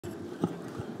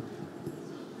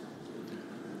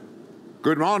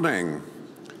Good morning.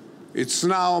 It's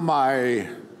now my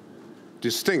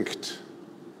distinct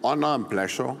honor and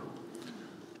pleasure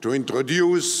to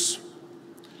introduce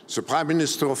the Prime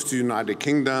Minister of the United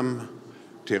Kingdom,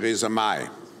 Theresa May.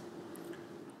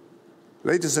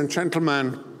 Ladies and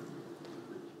gentlemen,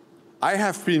 I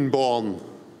have been born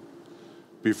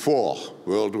before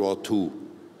World War II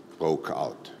broke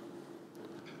out.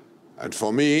 And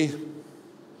for me,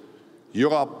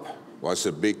 Europe was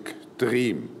a big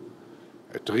dream.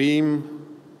 A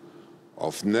dream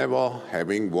of never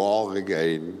having war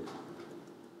again,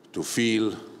 to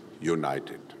feel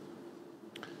united.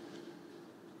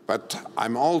 But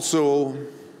I'm also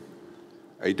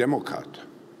a Democrat.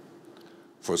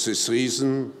 For this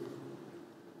reason,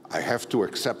 I have to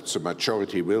accept the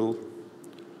majority will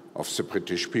of the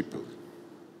British people.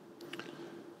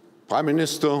 Prime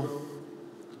Minister,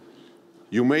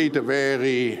 you made a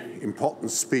very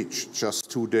important speech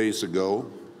just 2 days ago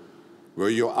where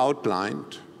you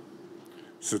outlined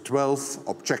the 12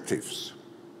 objectives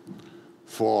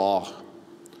for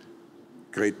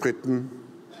Great Britain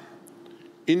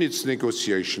in its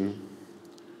negotiation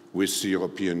with the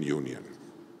European Union.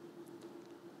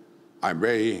 I'm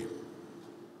very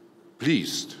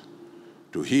pleased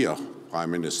to hear,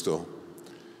 Prime Minister,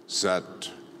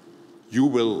 that you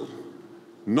will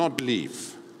not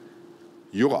leave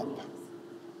Europe,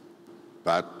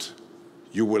 but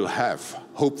you will have,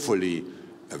 hopefully,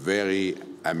 a very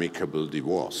amicable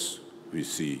divorce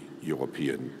with the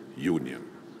European Union.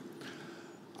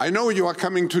 I know you are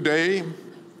coming today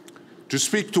to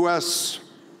speak to us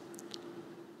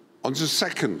on the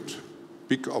second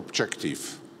big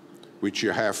objective which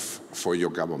you have for your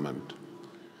government,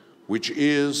 which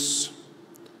is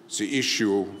the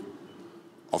issue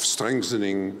of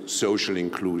strengthening social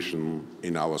inclusion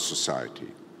in our society.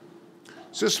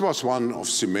 This was one of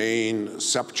the main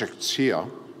subjects here,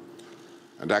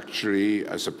 and actually,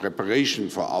 as a preparation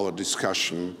for our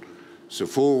discussion, the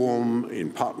Forum, in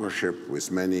partnership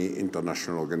with many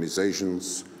international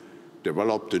organizations,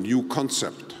 developed a new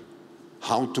concept,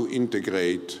 how to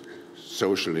integrate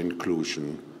social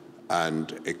inclusion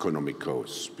and economic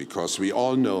growth. Because we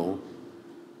all know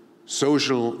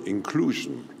social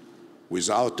inclusion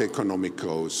without economic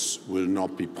growth will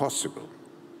not be possible.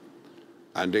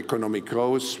 And economic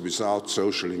growth without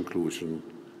social inclusion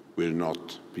will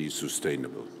not be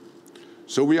sustainable.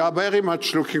 So we are very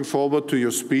much looking forward to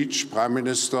your speech, Prime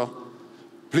Minister.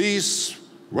 Please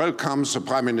welcome the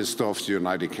Prime Minister of the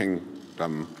United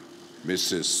Kingdom,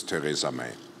 Mrs. Theresa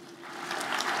May.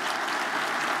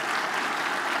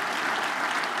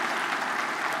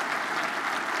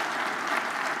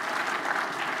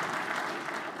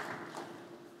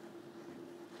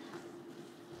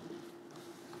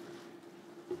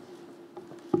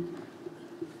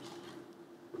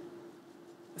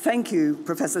 Thank you,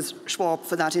 Professor Schwab,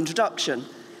 for that introduction,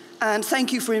 and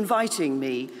thank you for inviting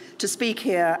me to speak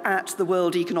here at the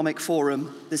World Economic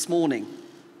Forum this morning.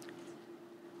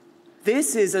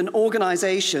 This is an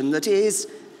organization that is,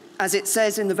 as it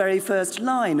says in the very first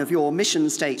line of your mission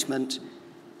statement,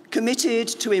 committed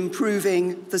to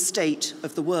improving the state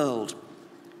of the world.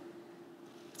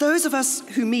 Those of us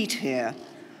who meet here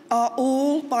are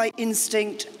all, by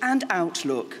instinct and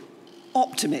outlook,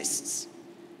 optimists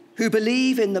who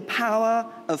believe in the power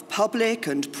of public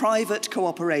and private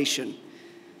cooperation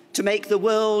to make the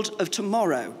world of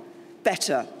tomorrow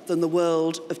better than the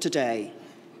world of today.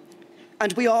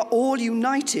 And we are all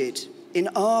united in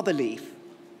our belief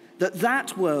that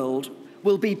that world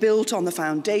will be built on the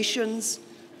foundations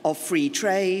of free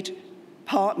trade,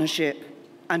 partnership,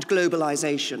 and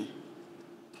globalization.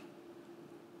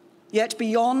 Yet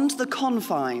beyond the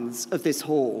confines of this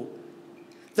hall,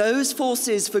 those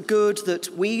forces for good that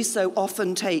we so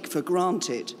often take for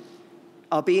granted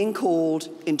are being called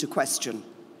into question.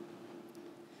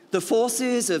 The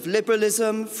forces of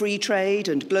liberalism, free trade,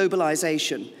 and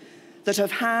globalization that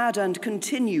have had and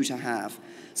continue to have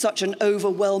such an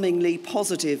overwhelmingly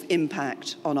positive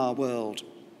impact on our world,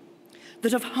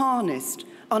 that have harnessed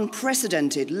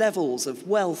unprecedented levels of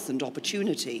wealth and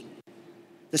opportunity,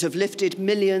 that have lifted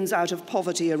millions out of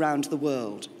poverty around the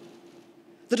world,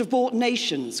 that have brought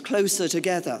nations closer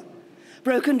together,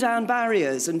 broken down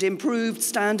barriers and improved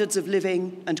standards of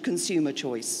living and consumer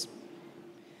choice.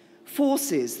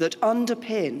 Forces that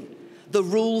underpin the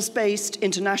rules-based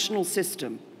international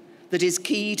system that is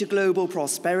key to global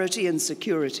prosperity and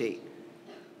security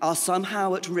are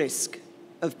somehow at risk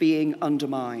of being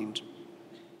undermined.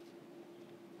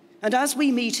 And as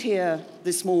we meet here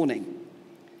this morning,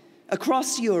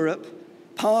 across Europe,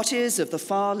 parties of the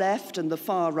far left and the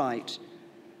far right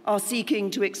are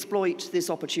seeking to exploit this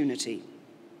opportunity.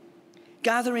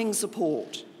 gathering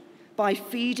support by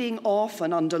feeding off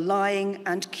an underlying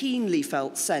and keenly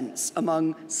felt sense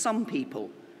among some people,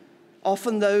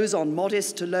 often those on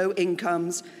modest to low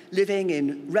incomes living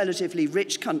in relatively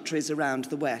rich countries around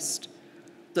the West,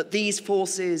 that these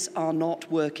forces are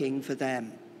not working for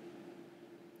them.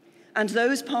 And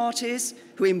those parties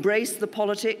who embrace the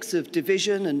politics of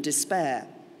division and despair,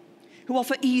 who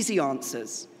offer easy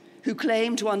answers, who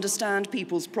claim to understand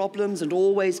people's problems and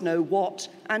always know what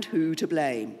and who to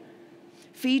blame,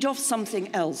 feed off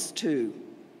something else too.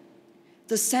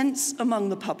 The sense among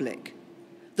the public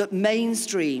that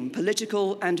mainstream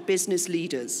political and business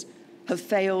leaders have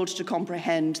failed to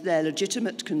comprehend their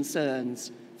legitimate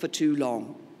concerns for too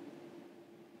long.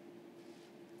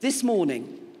 This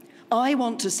morning, I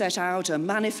want to set out a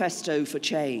manifesto for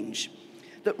change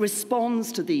that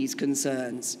responds to these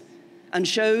concerns and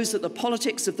shows that the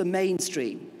politics of the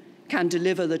mainstream can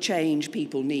deliver the change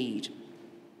people need.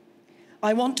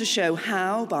 I want to show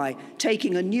how, by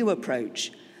taking a new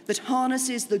approach that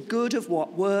harnesses the good of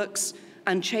what works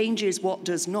and changes what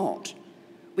does not,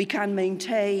 we can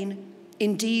maintain,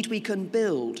 indeed we can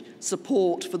build,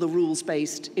 support for the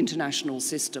rules-based international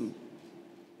system.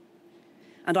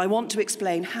 And I want to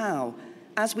explain how,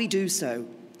 as we do so,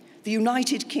 the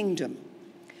United Kingdom,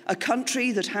 a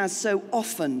country that has so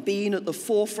often been at the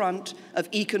forefront of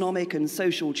economic and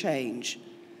social change,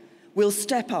 will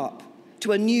step up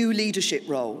to a new leadership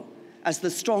role as the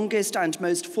strongest and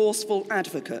most forceful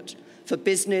advocate for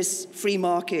business, free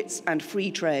markets, and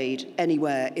free trade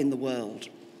anywhere in the world.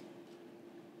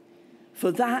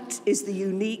 For that is the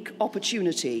unique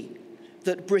opportunity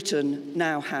that Britain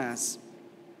now has.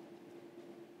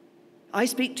 I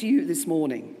speak to you this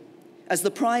morning as the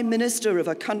Prime Minister of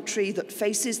a country that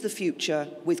faces the future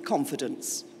with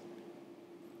confidence.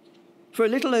 For a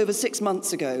little over 6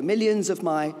 months ago, millions of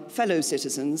my fellow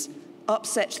citizens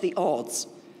upset the odds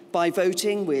by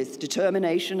voting with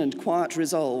determination and quiet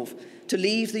resolve to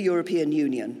leave the European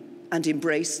Union and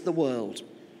embrace the world.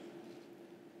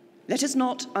 Let us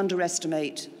not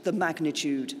underestimate the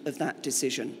magnitude of that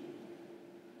decision.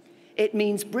 It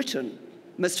means Britain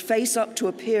must face up to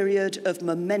a period of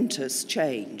momentous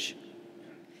change.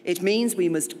 It means we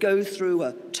must go through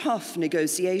a tough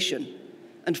negotiation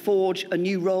and forge a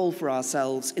new role for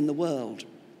ourselves in the world.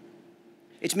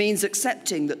 It means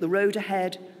accepting that the road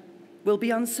ahead will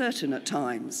be uncertain at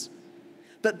times,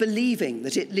 but believing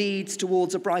that it leads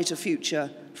towards a brighter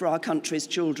future for our country's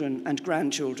children and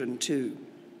grandchildren too.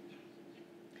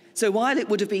 So while it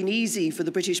would have been easy for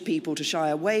the British people to shy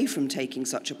away from taking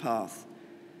such a path,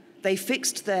 they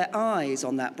fixed their eyes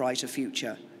on that brighter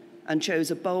future and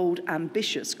chose a bold,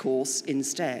 ambitious course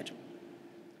instead.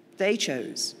 They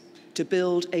chose to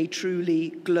build a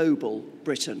truly global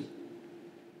Britain.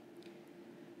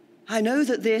 I know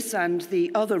that this and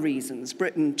the other reasons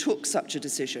Britain took such a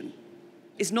decision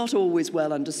is not always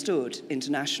well understood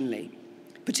internationally,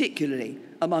 particularly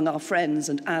among our friends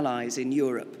and allies in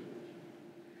Europe.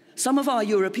 Some of our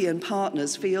European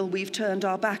partners feel we've turned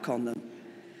our back on them,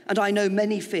 and I know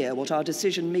many fear what our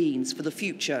decision means for the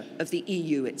future of the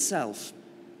EU itself.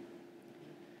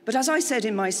 But as I said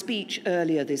in my speech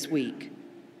earlier this week,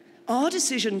 our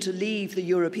decision to leave the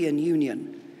European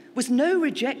Union was no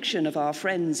rejection of our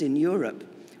friends in Europe,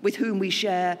 with whom we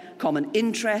share common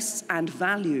interests and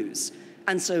values,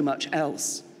 and so much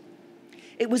else.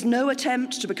 It was no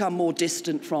attempt to become more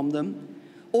distant from them,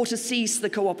 or to cease the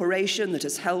cooperation that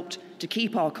has helped to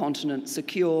keep our continent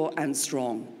secure and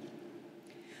strong.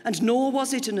 And nor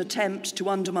was it an attempt to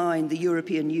undermine the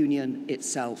European Union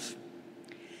itself.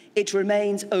 It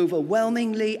remains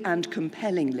overwhelmingly and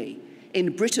compellingly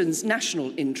in Britain's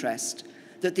national interest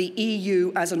that the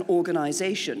EU as an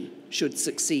organisation should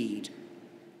succeed.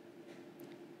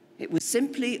 It was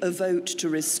simply a vote to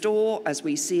restore, as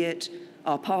we see it,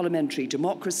 our parliamentary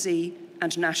democracy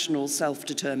and national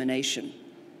self-determination.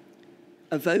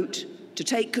 A vote to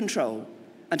take control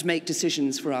and make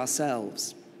decisions for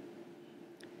ourselves.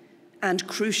 And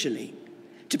crucially,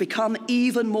 to become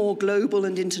even more global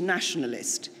and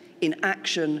internationalist in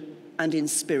action and in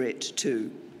spirit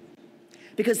too.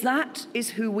 Because that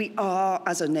is who we are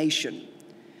as a nation.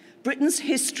 Britain's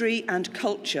history and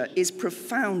culture is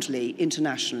profoundly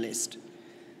internationalist.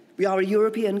 We are a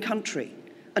European country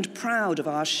and proud of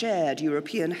our shared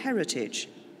European heritage.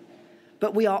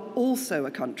 But we are also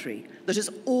a country that has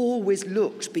always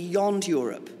looked beyond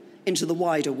Europe into the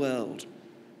wider world.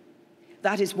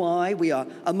 That is why we are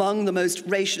among the most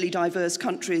racially diverse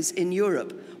countries in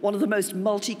Europe, one of the most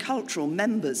multicultural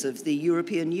members of the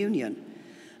European Union,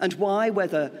 and why,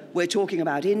 whether we're talking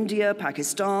about India,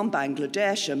 Pakistan,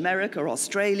 Bangladesh, America,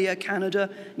 Australia, Canada,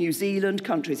 New Zealand,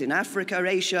 countries in Africa,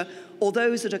 Asia, or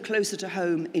those that are closer to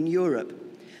home in Europe,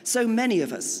 so many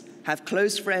of us have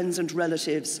close friends and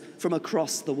relatives from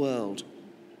across the world.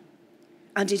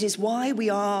 And it is why we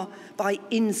are, by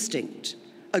instinct,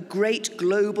 a great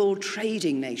global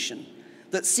trading nation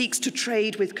that seeks to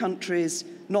trade with countries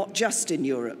not just in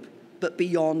Europe, but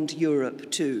beyond Europe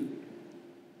too.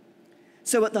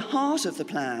 So at the heart of the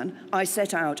plan I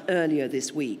set out earlier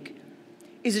this week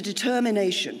is a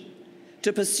determination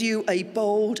to pursue a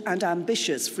bold and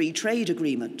ambitious free trade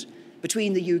agreement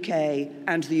between the UK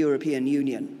and the European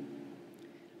Union.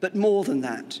 But more than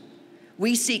that,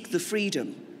 we seek the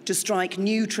freedom to strike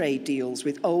new trade deals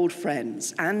with old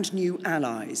friends and new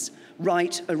allies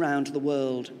right around the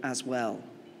world as well.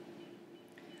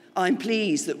 I'm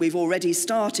pleased that we've already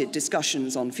started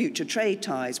discussions on future trade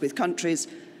ties with countries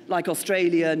like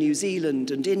Australia, New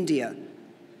Zealand, and India,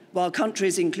 while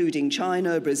countries including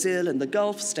China, Brazil, and the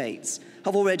Gulf states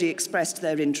have already expressed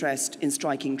their interest in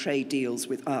striking trade deals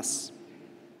with us.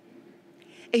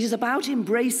 It is about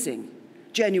embracing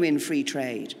genuine free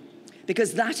trade,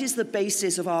 because that is the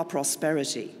basis of our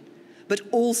prosperity, but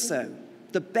also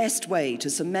the best way to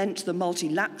cement the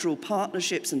multilateral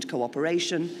partnerships and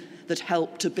cooperation that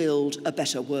help to build a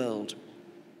better world.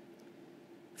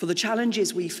 For the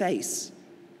challenges we face,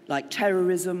 like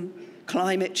terrorism,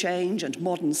 climate change, and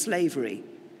modern slavery,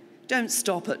 don't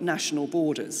stop at national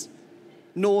borders,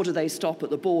 nor do they stop at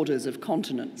the borders of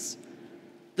continents.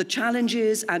 The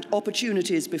challenges and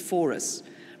opportunities before us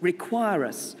require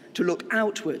us to look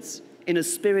outwards in a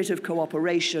spirit of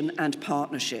cooperation and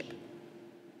partnership.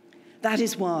 That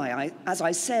is why, as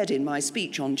I said in my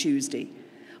speech on Tuesday,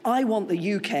 I want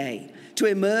the UK to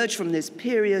emerge from this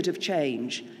period of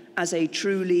change as a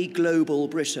truly global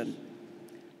Britain,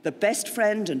 the best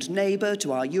friend and neighbour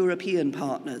to our European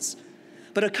partners,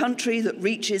 but a country that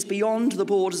reaches beyond the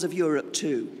borders of Europe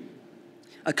too,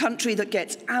 a country that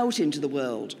gets out into the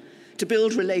world to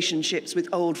build relationships with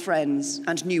old friends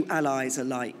and new allies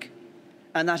alike.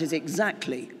 And that is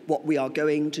exactly what we are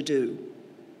going to do.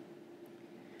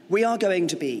 We are going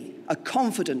to be a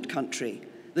confident country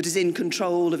that is in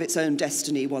control of its own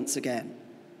destiny once again.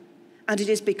 And it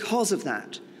is because of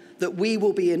that that we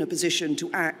will be in a position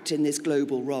to act in this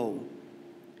global role.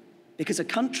 Because a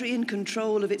country in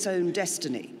control of its own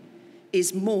destiny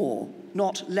is more,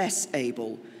 not less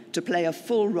able to play a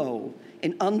full role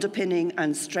in underpinning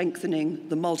and strengthening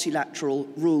the multilateral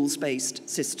rules-based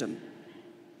system.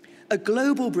 A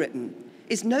global Britain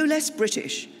is no less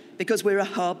British because we're a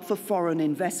hub for foreign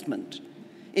investment.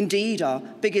 Indeed, our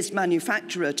biggest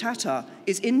manufacturer, Tata,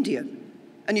 is Indian,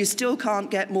 and you still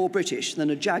can't get more British than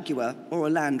a Jaguar or a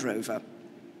Land Rover.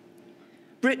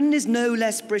 Britain is no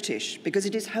less British because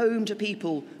it is home to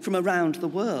people from around the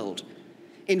world.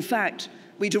 In fact,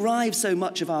 we derive so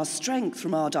much of our strength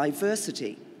from our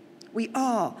diversity. We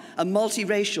are a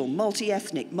multiracial,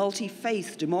 multi-ethnic,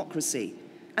 multi-faith democracy,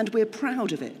 and we're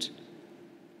proud of it.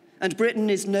 And Britain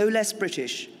is no less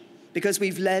British because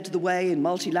we've led the way in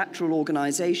multilateral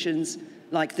organisations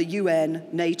like the UN,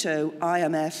 NATO,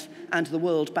 IMF, and the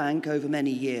World Bank over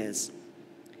many years.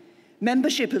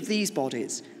 Membership of these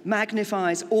bodies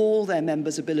magnifies all their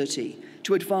members' ability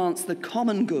to advance the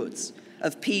common goods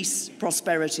of peace,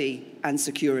 prosperity, and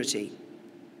security.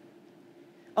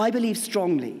 I believe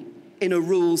strongly in a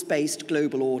rules-based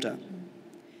global order.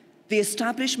 The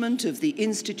establishment of the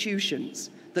institutions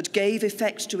that gave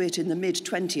effect to it in the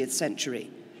mid-20th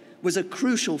century was a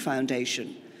crucial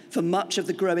foundation for much of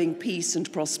the growing peace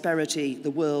and prosperity the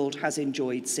world has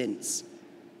enjoyed since.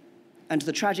 And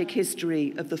the tragic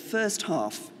history of the first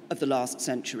half of the last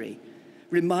century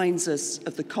reminds us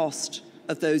of the cost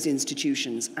of those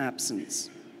institutions' absence.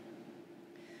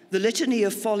 The litany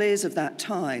of follies of that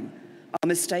time are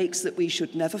mistakes that we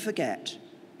should never forget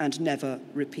and never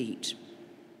repeat.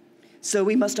 So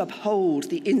we must uphold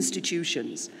the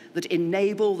institutions that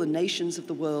enable the nations of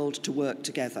the world to work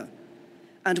together,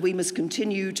 and we must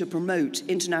continue to promote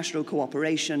international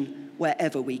cooperation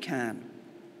wherever we can.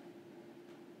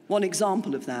 One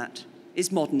example of that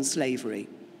is modern slavery,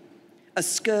 a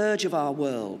scourge of our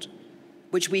world,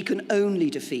 which we can only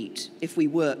defeat if we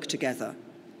work together,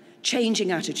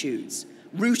 changing attitudes,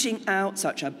 rooting out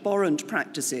such abhorrent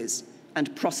practices,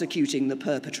 and prosecuting the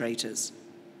perpetrators.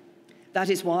 That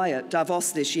is why at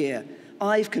Davos this year,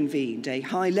 I've convened a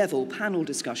high-level panel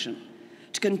discussion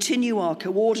to continue our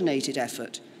coordinated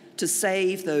effort to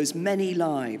save those many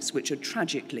lives which are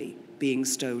tragically being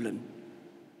stolen.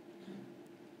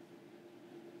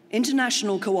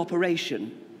 International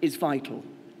cooperation is vital,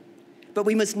 but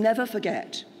we must never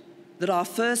forget that our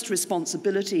first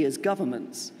responsibility as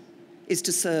governments is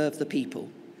to serve the people.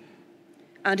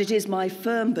 And it is my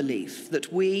firm belief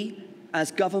that we,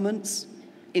 as governments,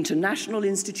 international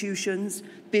institutions,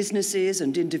 businesses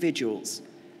and individuals,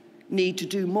 need to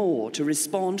do more to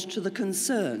respond to the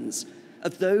concerns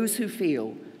of those who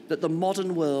feel that the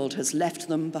modern world has left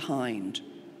them behind.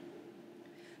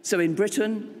 So in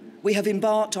Britain, we have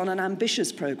embarked on an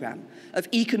ambitious programme of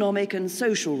economic and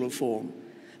social reform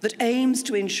that aims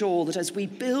to ensure that as we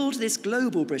build this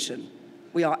global Britain,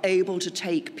 we are able to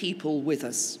take people with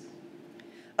us.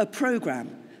 A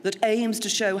programme that aims to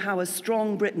show how a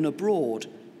strong Britain abroad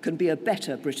can be a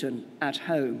better Britain at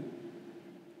home.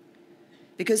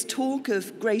 Because talk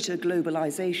of greater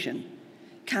globalisation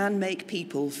can make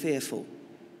people fearful.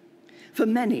 For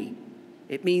many,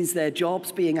 it means their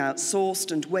jobs being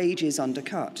outsourced and wages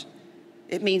undercut.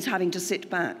 It means having to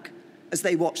sit back as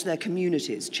they watch their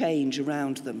communities change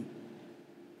around them.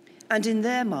 And in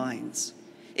their minds,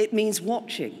 it means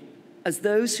watching as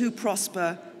those who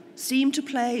prosper seem to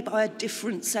play by a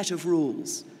different set of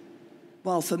rules,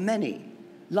 while for many,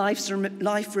 life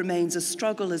remains a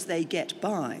struggle as they get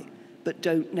by, but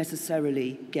don't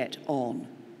necessarily get on.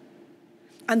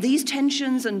 And these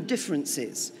tensions and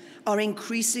differences are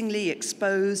increasingly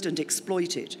exposed and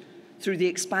exploited through the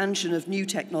expansion of new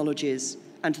technologies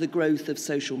and the growth of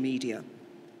social media.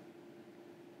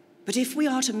 But if we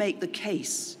are to make the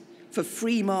case for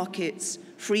free markets,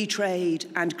 free trade,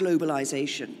 and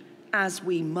globalization, as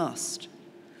we must,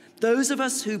 those of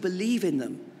us who believe in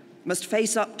them must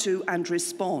face up to and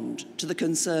respond to the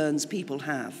concerns people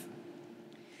have.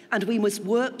 And we must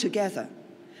work together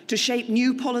to shape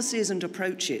new policies and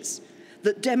approaches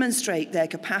that demonstrate their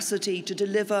capacity to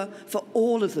deliver for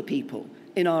all of the people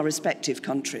in our respective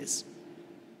countries.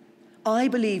 I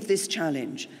believe this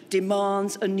challenge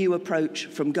demands a new approach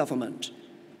from government,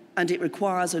 and it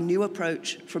requires a new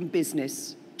approach from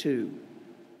business too.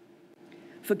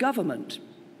 For government,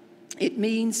 it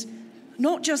means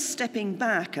not just stepping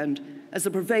back and, as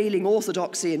the prevailing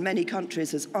orthodoxy in many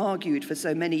countries has argued for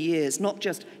so many years, not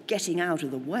just getting out of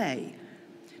the way,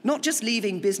 not just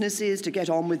leaving businesses to get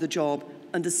on with the job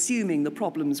and assuming the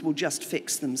problems will just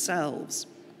fix themselves.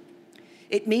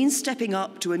 It means stepping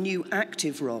up to a new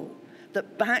active role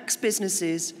that backs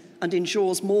businesses and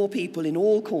ensures more people in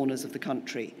all corners of the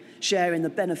country share in the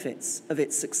benefits of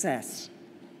its success.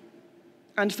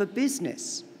 And for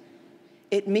business,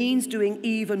 it means doing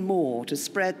even more to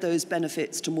spread those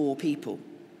benefits to more people.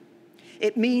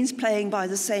 It means playing by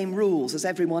the same rules as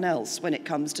everyone else when it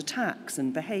comes to tax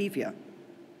and behaviour.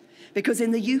 Because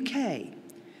in the UK,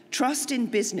 trust in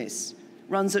business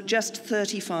runs at just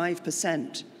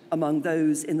 35% among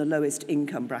those in the lowest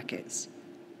income brackets.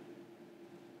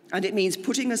 And it means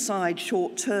putting aside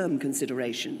short-term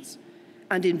considerations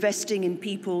and investing in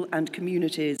people and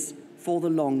communities for the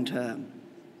long term.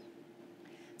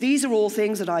 These are all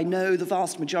things that I know the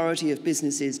vast majority of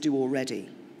businesses do already,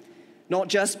 not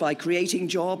just by creating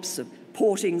jobs,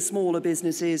 supporting smaller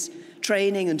businesses,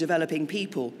 training and developing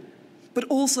people, but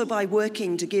also by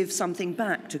working to give something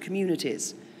back to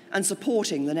communities and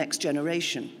supporting the next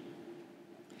generation.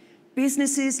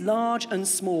 Businesses, large and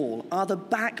small, are the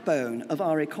backbone of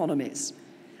our economies,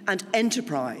 and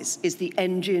enterprise is the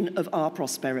engine of our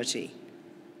prosperity.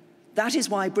 That is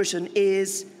why Britain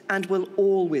is and will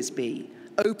always be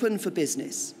open for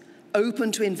business,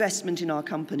 open to investment in our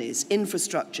companies,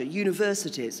 infrastructure,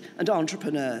 universities, and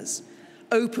entrepreneurs,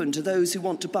 open to those who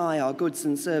want to buy our goods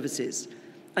and services,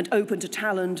 and open to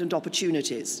talent and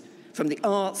opportunities, from the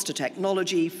arts to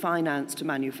technology, finance to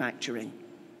manufacturing.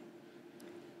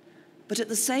 But at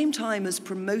the same time as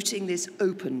promoting this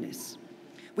openness,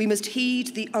 we must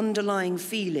heed the underlying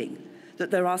feeling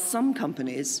that there are some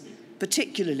companies,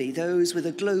 particularly those with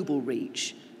a global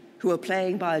reach, who are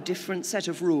playing by a different set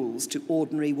of rules to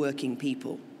ordinary working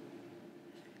people.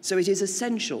 So it is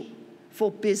essential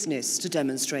for business to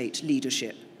demonstrate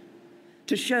leadership,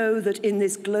 to show that in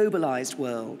this globalized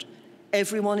world,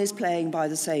 everyone is playing by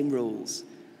the same rules,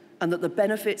 and that the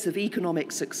benefits of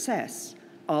economic success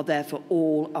are there for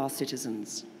all our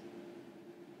citizens.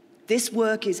 This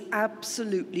work is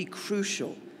absolutely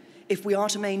crucial if we are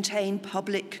to maintain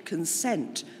public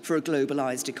consent for a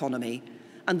globalized economy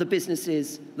and the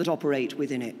businesses that operate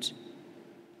within it.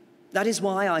 That is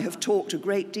why I have talked a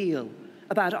great deal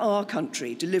about our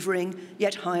country delivering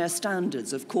yet higher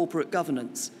standards of corporate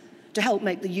governance to help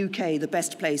make the UK the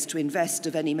best place to invest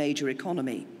of any major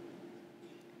economy.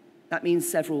 That means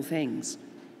several things.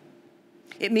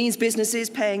 It means businesses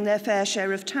paying their fair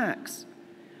share of tax,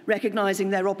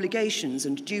 recognising their obligations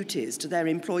and duties to their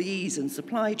employees and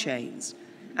supply chains,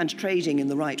 and trading in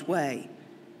the right way.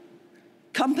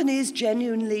 Companies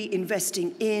genuinely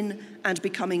investing in and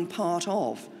becoming part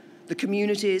of the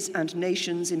communities and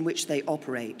nations in which they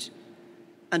operate,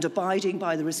 and abiding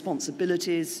by the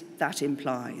responsibilities that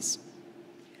implies.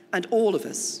 And all of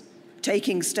us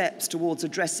taking steps towards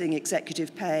addressing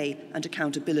executive pay and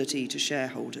accountability to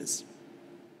shareholders.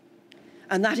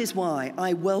 And that is why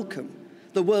I welcome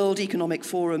the World Economic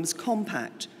Forum's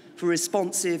Compact for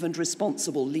Responsive and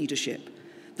Responsible Leadership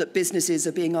that businesses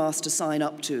are being asked to sign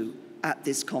up to at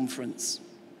this conference.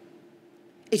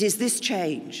 It is this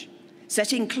change,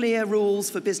 setting clear rules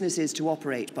for businesses to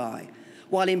operate by,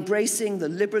 while embracing the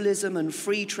liberalism and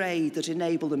free trade that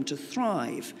enable them to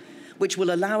thrive, which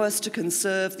will allow us to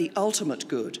conserve the ultimate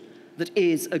good that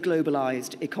is a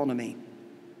globalized economy.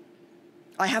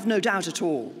 I have no doubt at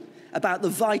all about the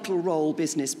vital role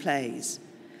business plays,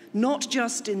 not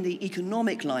just in the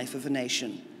economic life of a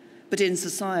nation, but in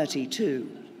society too.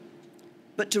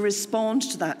 But to respond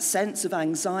to that sense of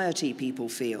anxiety people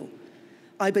feel,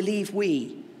 I believe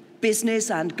we,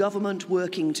 business and government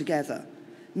working together,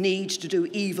 need to do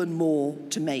even more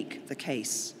to make the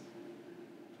case.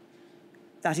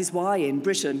 That is why in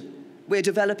Britain, we're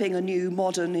developing a new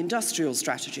modern industrial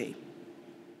strategy.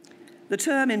 The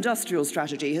term industrial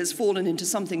strategy has fallen into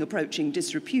something approaching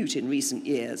disrepute in recent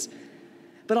years,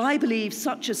 but I believe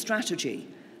such a strategy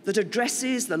that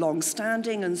addresses the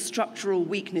long-standing and structural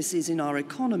weaknesses in our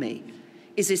economy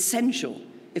is essential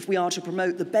if we are to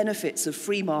promote the benefits of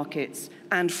free markets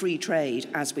and free trade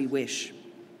as we wish.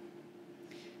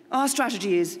 Our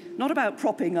strategy is not about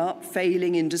propping up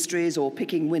failing industries or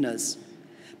picking winners,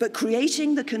 but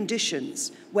creating the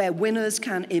conditions where winners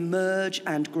can emerge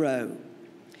and grow.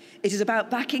 It is about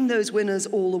backing those winners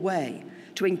all the way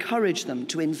to encourage them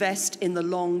to invest in the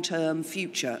long-term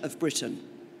future of Britain,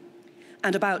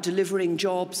 and about delivering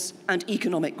jobs and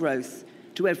economic growth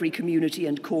to every community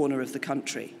and corner of the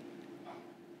country.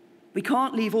 We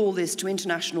can't leave all this to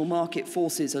international market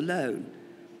forces alone,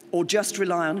 or just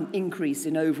rely on an increase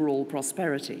in overall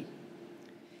prosperity.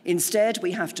 Instead,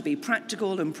 we have to be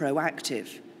practical and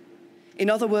proactive. In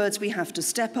other words, we have to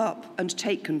step up and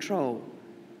take control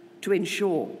to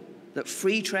ensure that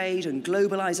free trade and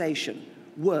globalization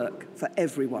work for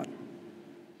everyone.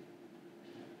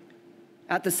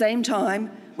 At the same time,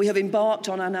 we have embarked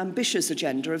on an ambitious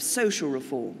agenda of social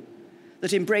reform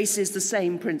that embraces the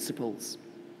same principles: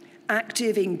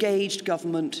 active, engaged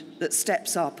government that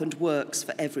steps up and works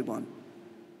for everyone.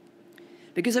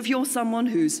 Because if you're someone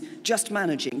who's just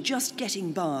managing, just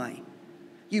getting by,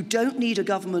 you don't need a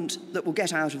government that will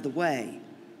get out of the way.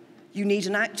 You need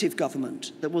an active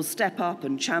government that will step up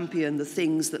and champion the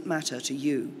things that matter to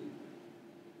you.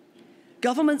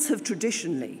 Governments have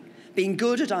traditionally been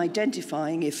good at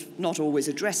identifying, if not always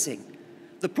addressing,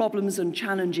 the problems and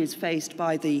challenges faced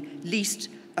by the least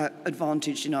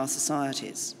advantaged in our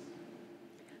societies.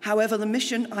 However, the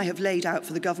mission I have laid out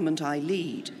for the government I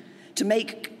lead, to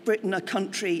make Britain a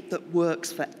country that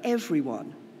works for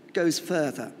everyone, goes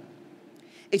further.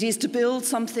 It is to build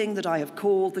something that I have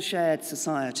called the shared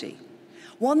society,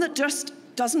 one that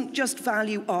doesn't just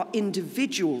value our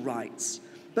individual rights,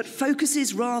 but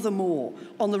focuses rather more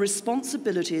on the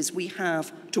responsibilities we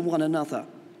have to one another,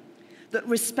 that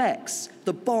respects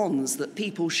the bonds that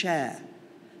people share,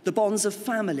 the bonds of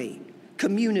family,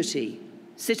 community,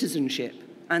 citizenship,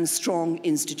 and strong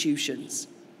institutions,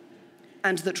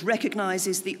 and that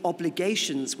recognizes the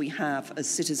obligations we have as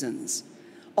citizens,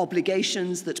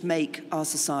 obligations that make our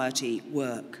society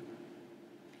work.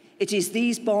 It is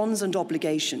these bonds and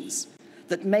obligations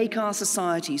that make our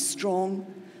society strong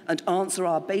and answer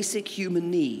our basic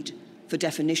human need for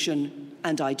definition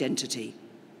and identity.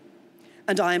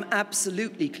 And I am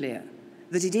absolutely clear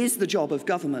that it is the job of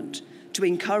government to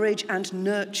encourage and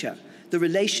nurture the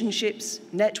relationships,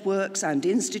 networks, and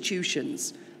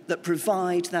institutions that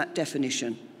provide that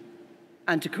definition,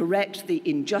 and to correct the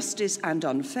injustice and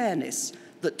unfairness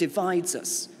that divides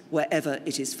us wherever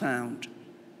it is found.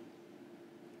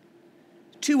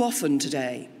 Too often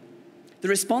today, the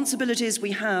responsibilities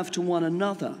we have to one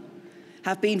another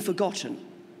have been forgotten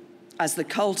as the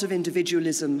cult of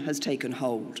individualism has taken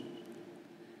hold.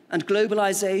 And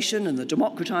globalization and the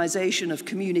democratization of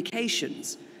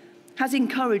communications has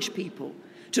encouraged people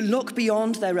to look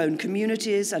beyond their own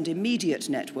communities and immediate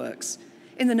networks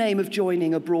in the name of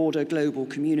joining a broader global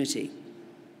community.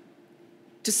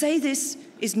 To say this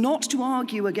is not to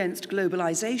argue against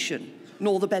globalization,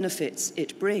 nor the benefits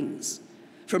it brings,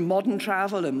 from modern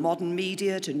travel and modern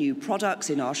media to new products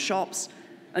in our shops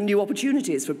and new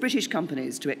opportunities for British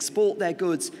companies to export their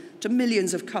goods to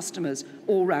millions of customers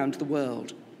all around the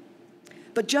world.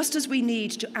 But just as we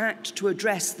need to act to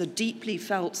address the deeply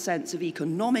felt sense of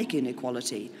economic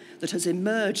inequality that has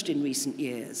emerged in recent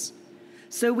years,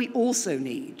 so we also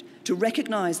need to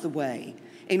recognise the way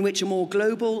in which a more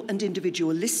global and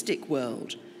individualistic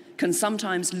world can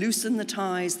sometimes loosen the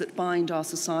ties that bind our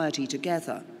society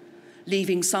together,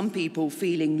 leaving some people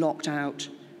feeling locked out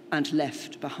and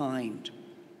left behind.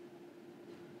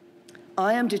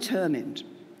 I am determined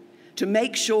to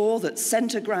make sure that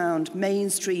centre-ground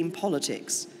mainstream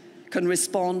politics can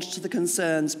respond to the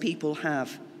concerns people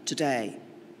have today.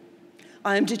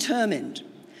 I am determined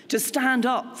to stand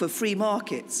up for free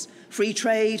markets, free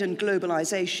trade and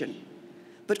globalisation,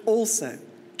 but also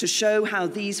to show how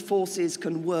these forces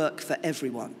can work for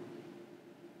everyone.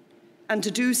 And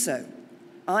to do so,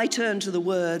 I turn to the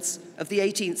words of the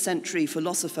 18th century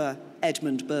philosopher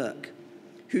Edmund Burke,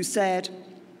 who said,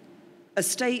 "A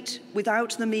state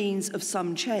without the means of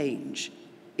some change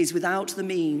is without the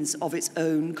means of its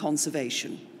own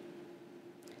conservation."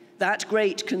 That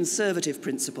great conservative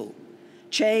principle,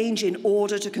 change in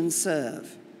order to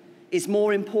conserve, is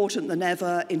more important than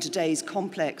ever in today's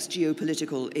complex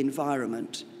geopolitical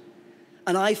environment.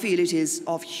 And I feel it is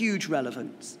of huge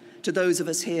relevance to those of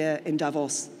us here in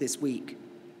Davos this week.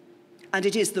 And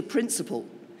it is the principle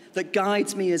that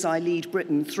guides me as I lead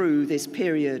Britain through this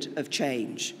period of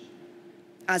change,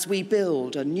 as we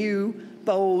build a new,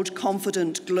 bold,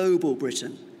 confident global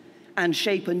Britain and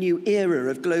shape a new era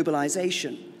of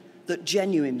globalisation that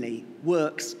genuinely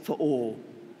works for all.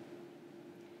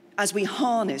 As we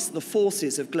harness the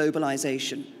forces of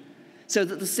globalisation so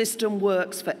that the system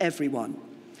works for everyone,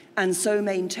 and so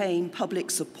maintain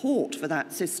public support for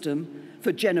that system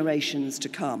for generations to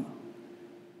come.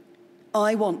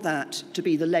 I want that to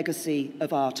be the legacy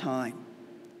of our time.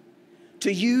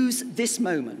 To use this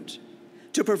moment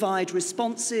to provide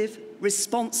responsive,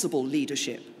 responsible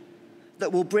leadership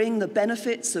that will bring the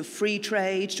benefits of free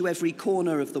trade to every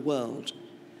corner of the world,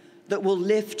 that will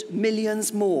lift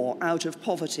millions more out of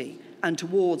poverty and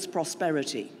towards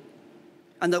prosperity,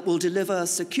 and that will deliver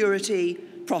security,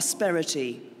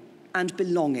 prosperity, and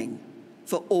belonging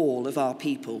for all of our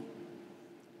people.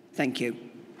 Thank you.